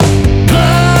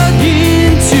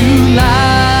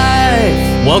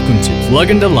Welcome to Plug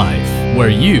into Life, where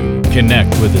you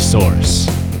connect with the source.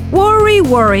 Worry.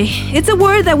 It's a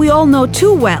word that we all know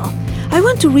too well. I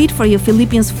want to read for you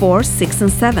Philippians 4, 6, and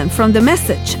 7 from The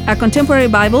Message, a contemporary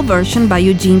Bible version by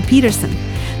Eugene Peterson.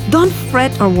 Don't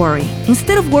fret or worry.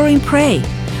 Instead of worrying, pray.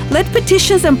 Let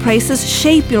petitions and praises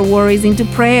shape your worries into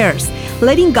prayers,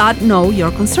 letting God know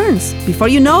your concerns. Before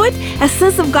you know it, a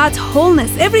sense of God's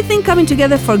wholeness, everything coming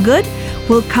together for good,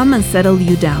 will come and settle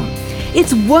you down.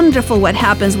 It's wonderful what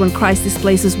happens when Christ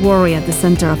displaces worry at the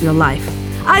center of your life.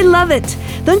 I love it.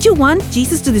 Don't you want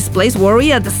Jesus to displace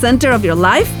worry at the center of your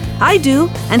life? I do,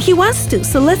 and He wants to,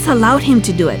 so let's allow Him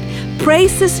to do it.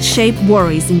 Praises shape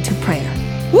worries into prayer.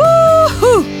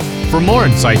 Woo-hoo! For more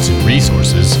insights and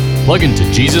resources, plug into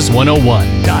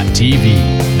Jesus101.tv.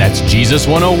 That's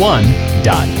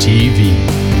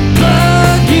Jesus101.tv.